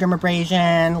microneedling,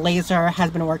 microdermabrasion, laser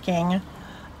has been working.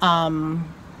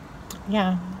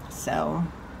 Yeah, so.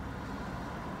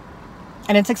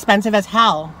 And it's expensive as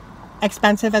hell.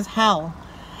 Expensive as hell.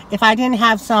 If I didn't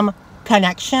have some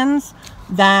connections,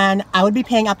 then I would be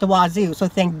paying up the wazoo. So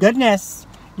thank goodness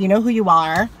you know who you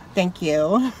are. Thank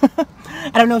you.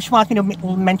 I don't know if she wants me to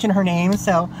mention her name,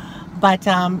 so, but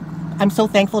I'm so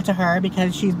thankful to her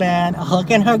because she's been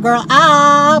hooking her girl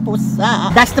up. What's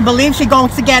up? Best to believe she's going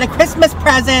to get a Christmas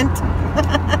present.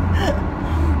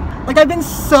 Like, I've been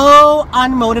so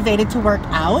unmotivated to work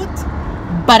out,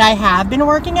 but I have been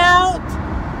working out,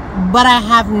 but I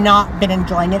have not been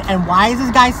enjoying it. And why is this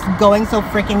guy going so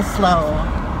freaking slow?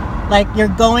 Like, you're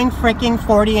going freaking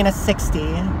 40 and a 60.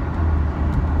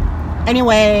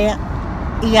 Anyway,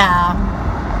 yeah.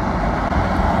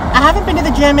 I haven't been to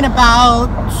the gym in about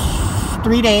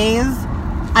 3 days.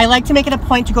 I like to make it a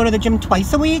point to go to the gym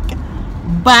twice a week,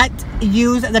 but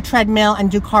use the treadmill and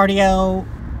do cardio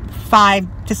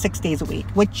 5 to 6 days a week,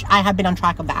 which I have been on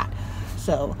track of that.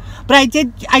 So, but I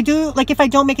do, like, if I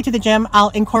don't make it to the gym, I'll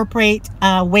incorporate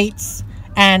weights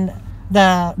and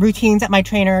the routines that my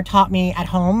trainer taught me at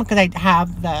home, because I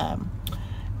have the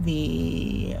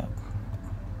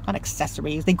not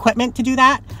accessories, the equipment to do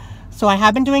that. So I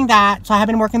have been doing that. So I have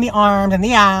been working the arms and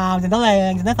the abs and the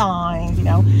legs and the thighs, you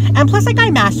know. And plus, like, I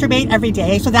masturbate every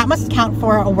day, so that must count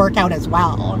for a workout as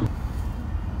well.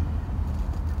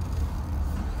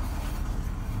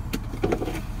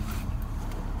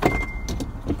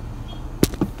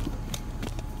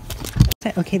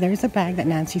 Okay, there's a bag that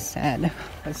Nancy said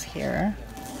was here.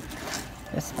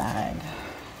 This bag.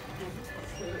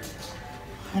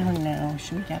 I don't know.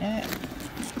 Should we get it?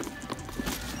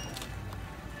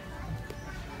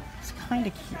 It's kind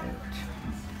of cute.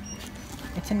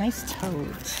 It's a nice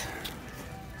tote.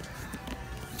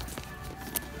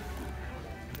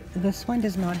 This one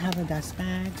does not have a dust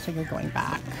bag, so you're going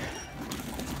back.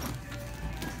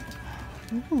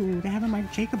 Ooh, they have a Marc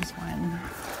Jacobs one.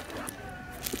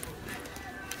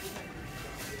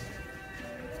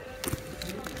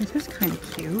 This is kind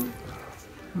of cute.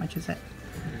 How much is it?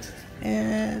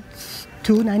 It's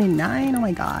 $2.99. Oh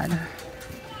my god.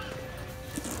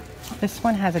 This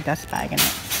one has a dust bag in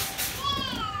it.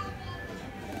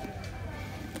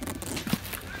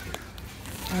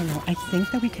 I don't know. I think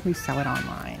that we can resell it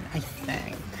online. I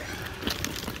think.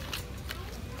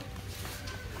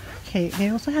 Okay, they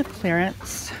also have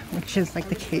clearance, which is like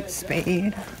the Kate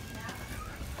Spade.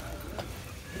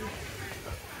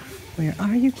 Where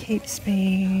are you, Kate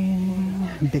Spade?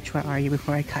 Bitch, where are you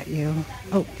before I cut you?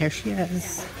 Oh, there she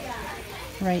is.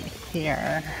 Right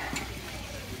here.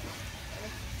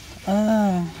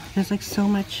 Oh, there's like so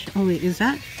much. Oh wait, is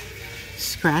that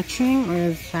scratching or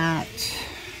is that...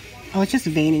 Oh, it's just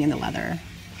veining in the leather.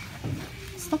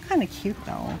 It's still kind of cute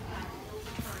though.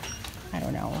 I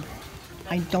don't know.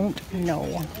 I don't know.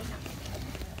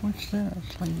 What's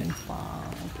this? London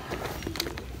Fog.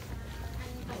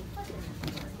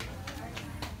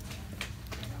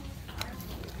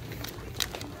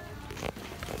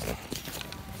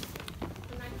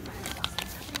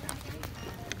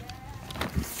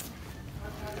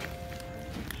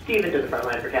 Steven to the front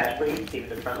line for cash, please. Steven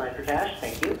to the front line for cash.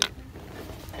 Thank you.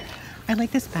 I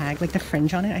like this bag, like the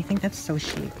fringe on it. I think that's so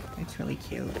chic. It's really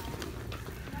cute.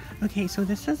 Okay, so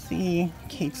this is the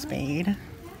Kate Spade.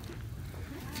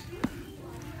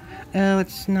 Oh,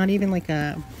 it's not even like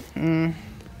a...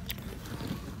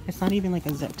 it's not even like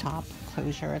a zip top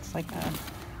closure. It's like a...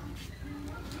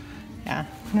 Yeah.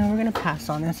 No, we're going to pass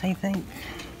on this, I think.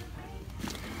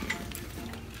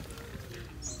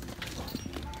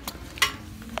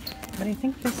 But I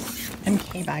think this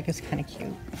MK bag is kind of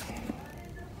cute.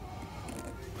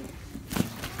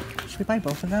 Should we buy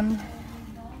both of them?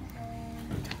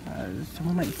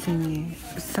 Someone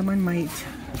might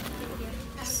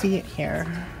see it here.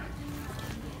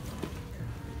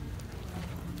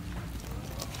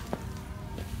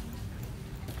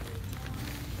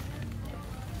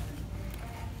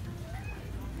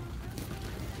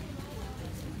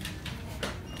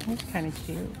 It's kind of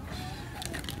cute.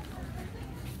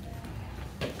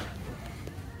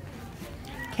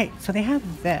 Okay, so they have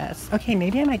this. Okay,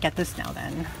 maybe I might get this now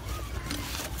then.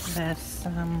 This,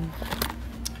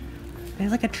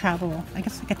 there's like a travel, I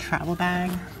guess like a travel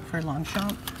bag for a long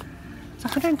shop. It's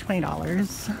 $120.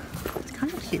 It's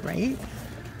kind of cute, right?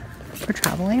 For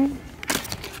traveling.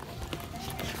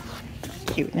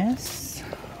 Cuteness.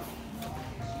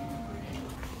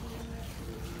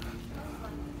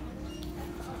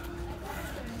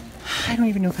 I don't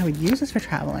even know if I would use this for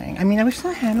traveling. I mean, I wish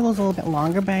the handle was a little bit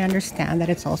longer, but I understand that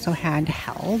it's also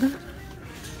handheld.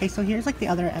 Okay, so here's like the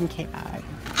other MK bag.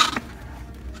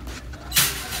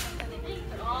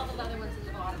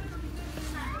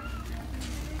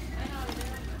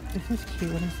 This is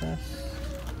cute. What is this?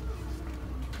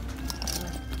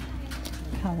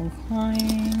 Calvin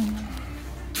Klein.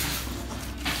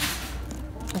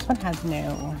 This one has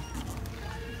no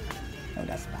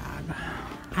dust bag.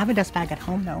 I have a dust bag at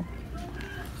home though.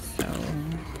 So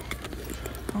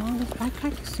Oh, this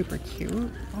backpack is super cute.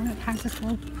 Oh, it has this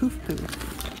little poof.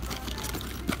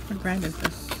 What brand is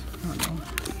this? I don't know.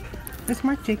 This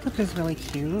Marc Jacobs is really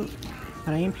cute,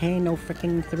 but I ain't paying no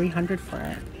freaking $300 for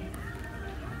it.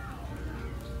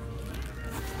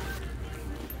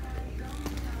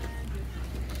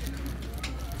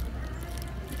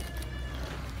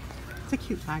 It's a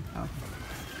cute bag though.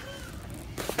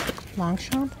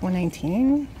 Longchamp,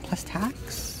 $119 plus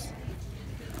tax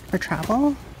for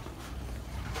travel.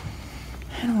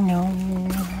 I don't know.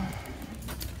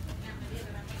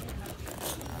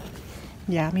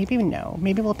 Yeah, maybe no.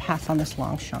 Maybe we'll pass on this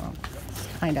Longchamp. It's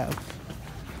kind of,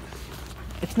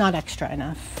 it's not extra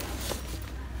enough.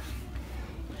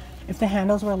 If the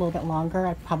handles were a little bit longer,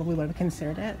 I probably would have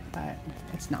considered it, but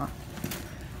it's not.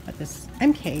 But this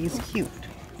MK is cute.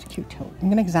 It's a cute tote. I'm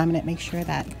gonna examine it, make sure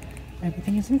that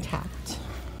everything is intact.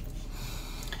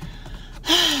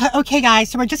 Okay guys,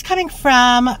 so we're just coming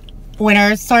from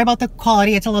Winners. Sorry about the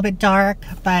quality, it's a little bit dark,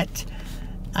 but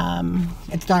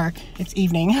it's dark, it's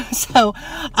evening. So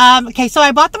okay, so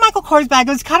I bought the Michael Kors bag.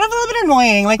 It was kind of a little bit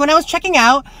annoying. Like when I was checking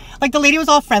out, like the lady was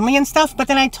all friendly and stuff, but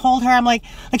then I told her, I'm like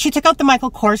she took out the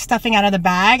Michael Kors stuffing out of the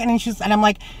bag, and then and I'm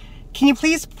like, can you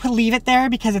please leave it there,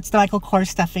 because it's the Michael Kors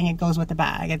stuffing, it goes with the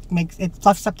bag, it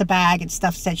fluffs up the bag, it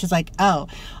stuffs it. She's like, oh,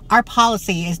 our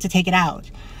policy is to take it out.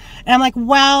 And I'm like,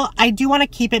 well, I do want to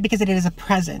keep it because it is a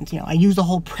present. You know, I use the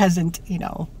whole present, you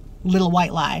know, little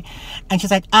white lie. And she's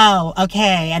like, oh,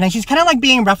 okay. And then she's kind of like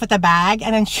being rough with the bag.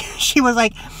 And then she was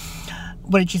like,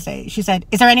 what did she say? She said,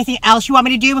 is there anything else you want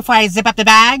me to do before I zip up the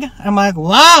bag? I'm like,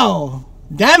 whoa,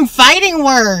 them fighting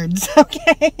words.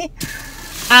 Okay.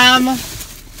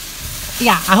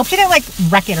 Yeah, I hope she didn't like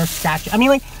wreck it or scratch it. I mean,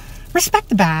 like, respect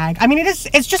the bag. I mean,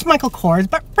 it's just Michael Kors,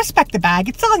 but respect the bag.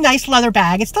 It's still a nice leather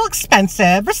bag. It's still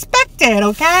expensive. Respect it,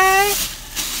 okay?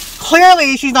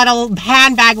 Clearly, she's not a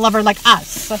handbag lover like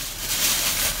us.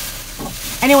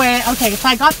 Anyway, okay, so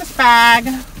I got this bag.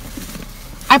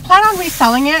 I plan on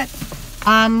reselling it.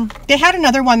 They had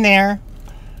another one there,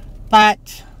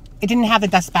 but it didn't have the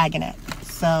dust bag in it.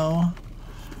 So,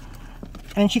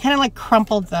 and she kind of like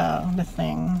crumpled the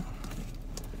thing.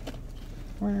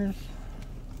 Where's...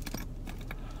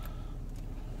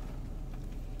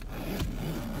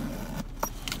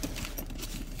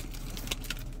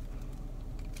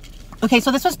 Okay,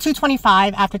 so this was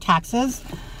 $225 after taxes,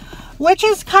 which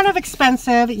is kind of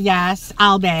expensive, yes,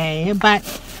 albeit,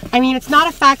 but I mean, it's not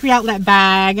a factory outlet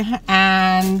bag,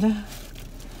 and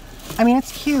I mean,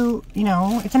 it's cute, you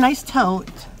know, it's a nice tote,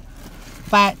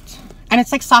 but, and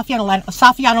it's like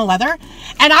Saffiano leather,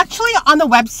 and actually on the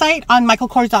website, on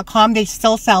michaelkors.com, they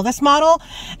still sell this model,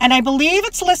 and I believe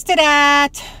it's listed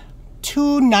at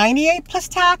 $298 plus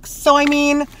tax, so I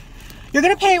mean, you're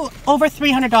gonna pay over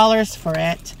 $300 for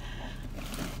it.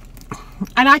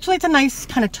 And actually it's a nice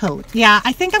kind of tote. Yeah,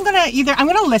 I think I'm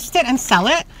gonna list it and sell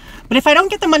it, but if I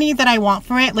don't get the money that I want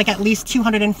for it, like at least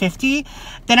 $250,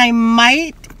 then I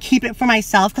might keep it for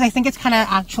myself, because I think it's kind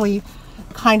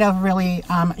of really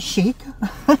chic.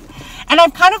 And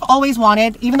I've kind of always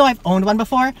wanted, even though I've owned one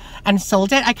before and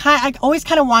sold it, I always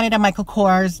kind of wanted a Michael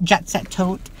Kors jet set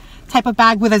tote type of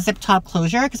bag with a zip top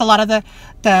closure, because a lot of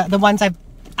the ones I've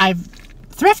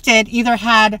thrifted either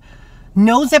had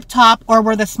no zip top or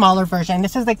were the smaller version.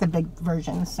 This is like the big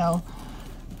version. So,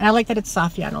 and I like that it's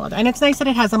Saffiano leather, and it's nice that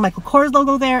it has a Michael Kors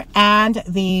logo there and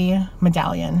the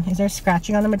medallion. Is there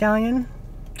scratching on the medallion?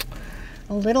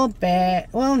 A little bit.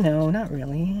 Well, no, not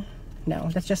really. No,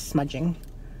 that's just smudging.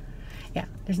 Yeah,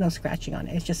 there's no scratching on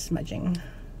it. It's just smudging.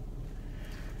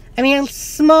 I mean,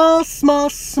 small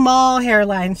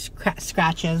hairline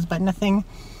scratches, but nothing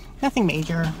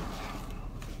major.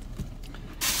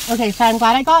 Okay, so I'm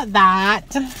glad I got that.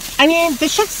 I mean,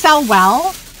 this should sell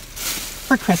well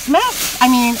for Christmas. I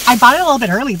mean, I bought it a little bit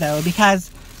early though,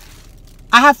 because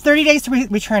I have 30 days to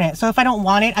return it. So if I don't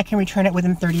want it, I can return it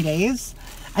within 30 days,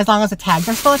 as long as the tags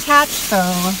are still attached. So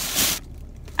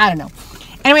I don't know.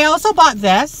 Anyway, I also bought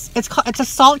this. It's a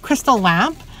salt crystal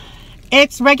lamp.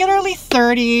 It's regularly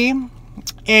 $30.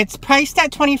 It's priced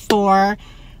at $24.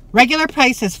 Regular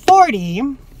price is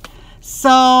 $40.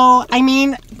 So, I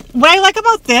mean, what I like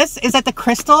about this is that the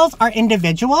crystals are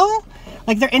individual.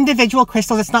 Like, they're individual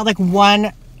crystals. It's not like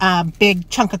one big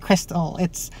chunk of crystal.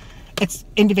 It's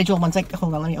individual ones. Like,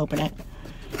 hold on, let me open it.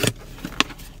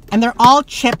 And they're all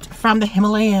chipped from the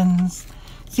Himalayas.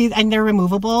 See, and they're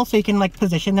removable, so you can like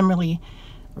position them really,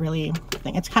 I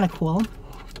think it's kind of cool.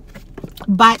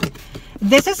 But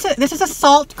this is a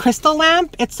salt crystal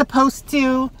lamp. It's supposed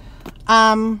to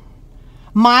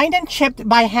mined and chipped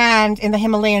by hand in the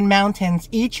Himalayan mountains,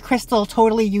 each crystal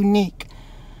totally unique.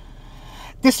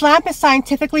 This lamp is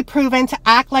scientifically proven to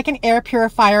act like an air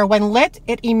purifier. When lit,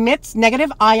 it emits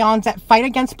negative ions that fight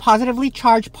against positively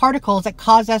charged particles that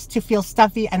cause us to feel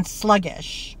stuffy and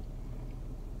sluggish.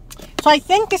 So I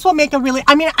think this will make a really,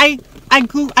 I mean, I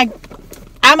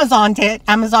Amazoned it,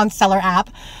 Amazon seller app.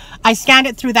 I scanned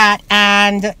it through that,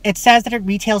 and it says that it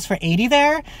retails for $80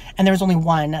 there, and there was only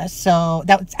one. So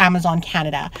that's Amazon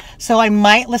Canada. So I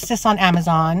might list this on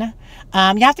Amazon.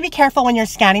 You have to be careful when you're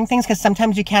scanning things, because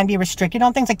sometimes you can be restricted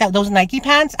on things like that. Those Nike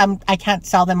pants, I can't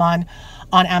sell them on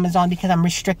Amazon because I'm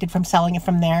restricted from selling it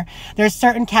from there. There's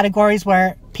certain categories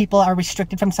where people are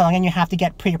restricted from selling and you have to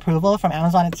get pre-approval from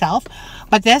Amazon itself.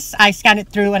 But this, I scanned it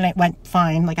through and it went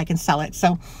fine, like I can sell it.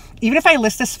 So even if I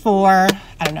list this for,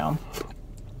 I don't know,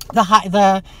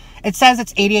 it says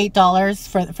it's $88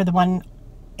 for the one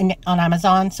on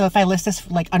Amazon. So if I list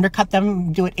this, like undercut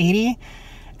them, do it $80,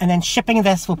 and then shipping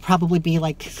this will probably be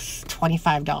like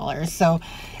 $25. So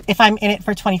if I'm in it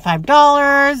for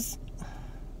 $25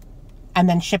 and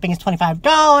then shipping is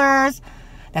 $25,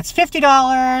 that's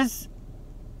 $50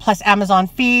 plus Amazon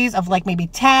fees of like maybe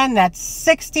 10, that's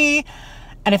 60.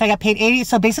 And if I got paid 80,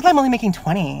 so basically I'm only making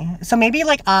 20. So maybe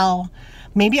like I'll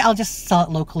just sell it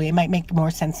locally. It might make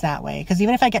more sense that way, because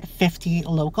even if I get 50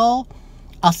 local,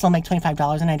 I'll still make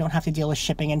 $25 and I don't have to deal with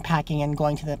shipping and packing and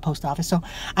going to the post office. So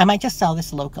I might just sell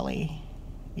this locally.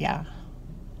 Yeah.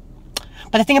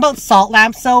 But the thing about salt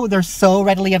lamps, though, they're so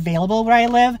readily available where I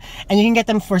live, and you can get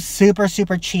them for super,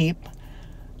 super cheap,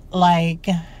 like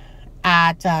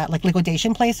at like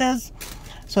liquidation places.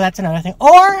 So that's another thing.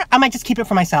 Or I might just keep it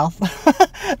for myself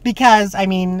because, I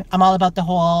mean, I'm all about the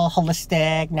whole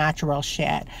holistic, natural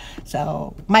shit.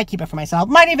 So might keep it for myself.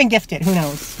 Might even gift it. Who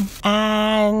knows?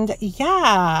 And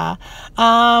yeah,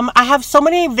 I have so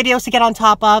many videos to get on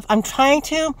top of. I'm trying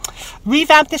to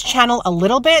revamp this channel a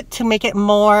little bit to make it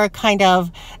more kind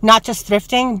of not just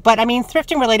thrifting, but I mean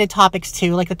thrifting related topics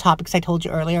too, like the topics I told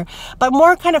you earlier, but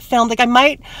more kind of filmed. Like I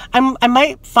might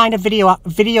find a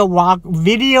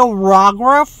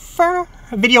videographer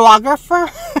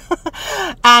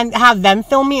and have them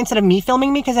film me instead of me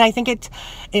filming me, because I think it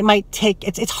might take,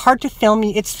 it's hard to film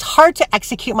me. It's hard to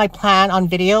execute my plan on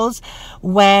videos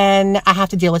when I have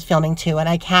to deal with filming too, and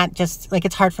I can't just, like,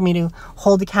 it's hard for me to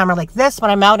hold the camera like this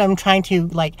when I'm out. I'm trying to,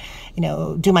 like, you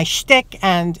know, do my shtick,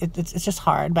 and it's just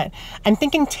hard. But I'm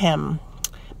thinking Tim.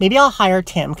 Maybe I'll hire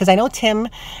Tim, because I know Tim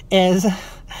is,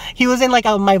 he was in like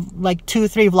my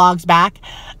 2-3 vlogs back.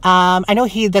 I know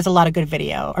he does a lot of good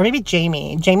video. Or maybe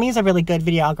Jamie. Jamie is a really good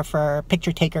videographer,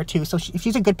 picture taker too. So if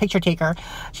she's a good picture taker,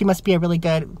 she must be a really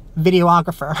good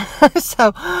videographer.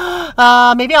 So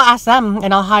maybe I'll ask them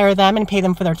and I'll hire them and pay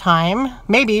them for their time.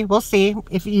 Maybe. We'll see.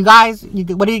 If you guys,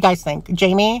 what do you guys think?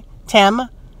 Jamie? Tim?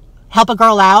 Help a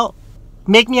girl out?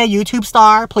 Make me a YouTube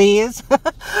star, please.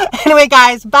 Anyway,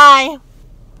 guys, bye.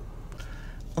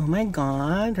 Oh my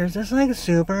god, there's this like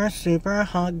super, super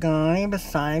hot guy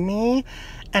beside me,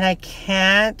 and I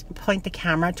can't point the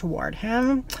camera toward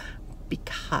him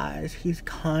because he's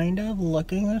kind of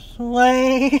looking this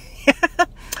way.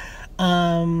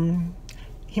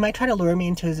 He might try to lure me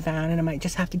into his van and I might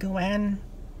just have to go in.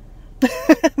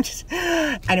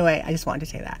 Anyway, I just wanted to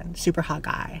say that. Super hot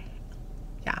guy.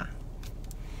 Yeah.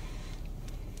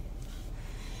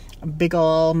 A big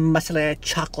old muscly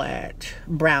chocolate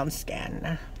brown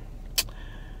skin.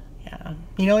 Yeah,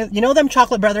 you know them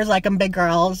chocolate brothers like them big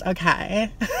girls.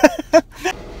 Okay.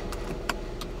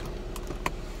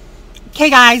 Okay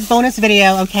guys, bonus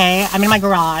video. Okay, I'm in my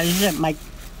garage, my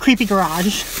creepy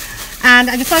garage, and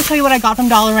I just want to tell you what I got from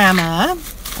Dollarama.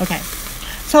 Okay,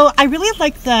 so I really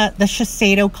like the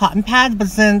Shiseido cotton pads, but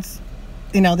since,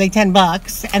 you know, they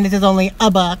 $10 and this is only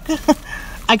 $1,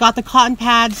 I got the cotton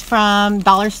pads from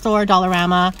Dollar Store,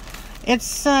 Dollarama.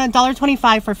 It's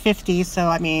 $1.25 for 50, so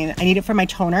I mean, I need it for my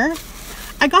toner.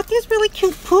 I got these really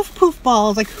cute poof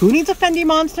balls. Like, who needs a Fendi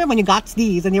Monster when you got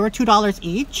these? And they were $2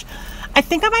 each. I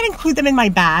think I might include them in my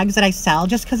bags that I sell,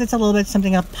 just because it's a little bit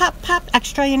something of pop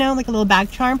extra, you know, like a little bag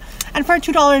charm. And for a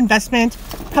 $2 investment,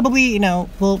 probably, you know,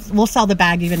 we'll sell the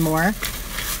bag even more.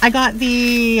 I got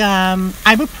the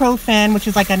ibuprofen, which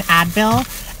is like an Advil,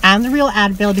 and the real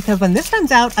Advil, because when this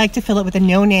runs out, I like to fill it with a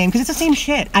no name, because it's the same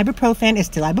shit. Ibuprofen is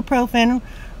still ibuprofen,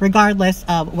 regardless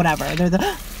of whatever. They're the...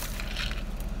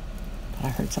 I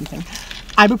heard something.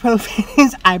 Ibuprofen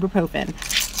is ibuprofen.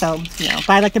 So, you know,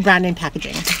 buy like the brand name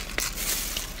packaging.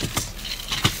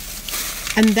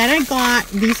 And then I got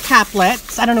these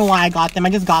caplets. I don't know why I got them.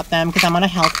 I just got them because I'm on a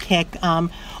health kick.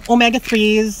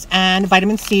 Omega-3s and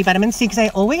vitamin C. Vitamin C, because I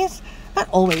always, not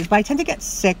always, but I tend to get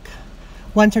sick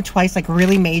once or twice, like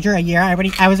really major a year. I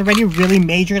was already really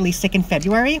majorly sick in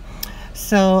February.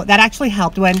 So that actually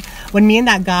helped. When me and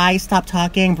that guy stopped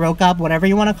talking, broke up, whatever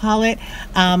you want to call it,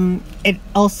 it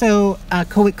also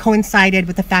coincided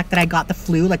with the fact that I got the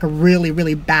flu, like a really,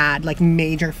 really bad, like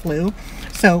major flu.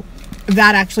 So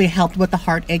that actually helped with the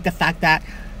heartache, the fact that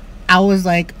I was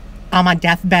like on my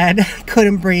deathbed,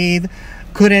 couldn't breathe,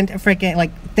 couldn't freaking,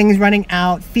 like, things running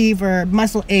out, fever,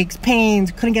 muscle aches,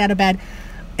 pains, couldn't get out of bed.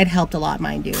 It helped a lot,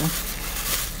 mind you.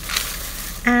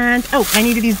 And oh, I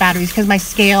needed these batteries because my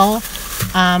scale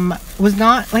was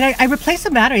not, like, I replaced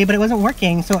the battery, but it wasn't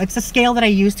working. So it's the scale that I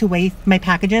use to weigh my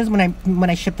packages when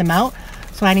I ship them out.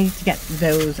 So I need to get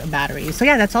those batteries. So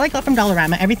yeah, that's all I got from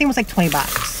Dollarama. Everything was like 20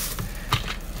 bucks.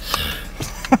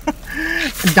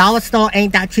 Dollar store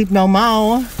ain't that cheap no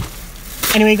more.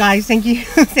 Anyway, guys, thank you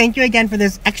thank you again for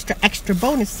this extra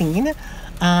bonus scene.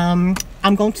 I'm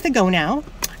going to go now,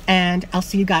 and I'll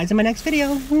see you guys in my next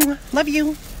video. Love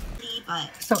you.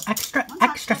 So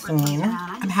extra scene.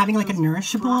 I'm having like a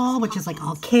nourishable, which is like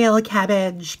all kale,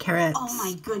 cabbage, carrots. Oh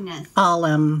my goodness. All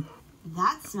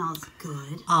that smells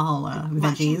good. All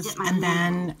veggies, and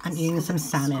then I'm eating some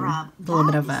salmon, a little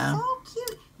bit of a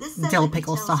dill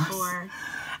pickle sauce.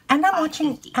 And I'm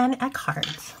watching Anne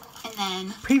Eckhart, and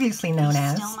then previously known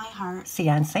as See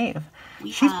and Save.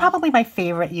 She's probably my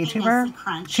favorite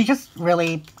YouTuber. She just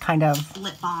really kind of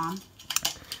lip balm.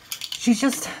 She's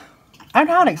just, I don't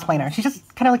know how to explain her. She's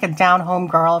just kind of like a down-home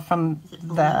girl from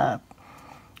the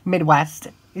Midwest.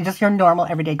 Just your normal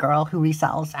everyday girl who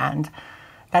resells, and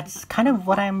that's kind of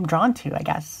what I'm drawn to, I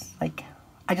guess. Like,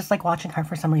 I just like watching her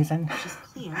for some reason. She's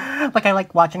clear. Like, I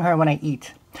like watching her when I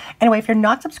eat. Anyway, if you're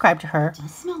not subscribed to her, it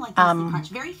does smell like crunch.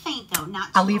 Very faint though,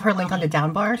 not I'll leave her link on the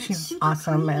down bar. She's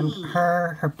awesome, and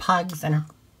her pugs and her,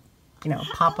 you know,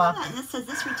 Papa. And this says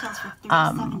this retails for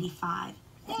 $3.75.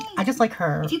 I just like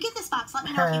her. If you get this box, let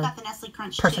me know if you got the Nestle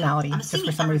Crunch personality, too. I'm just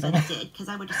for some reason. It did, because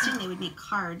I would assume they would make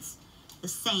cards the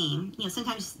same. You know,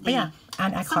 sometimes they, and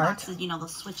some Eckhart, boxes, you know, they'll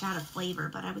switch out a flavor,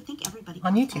 but I would think everybody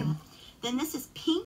on YouTube. Then this is pink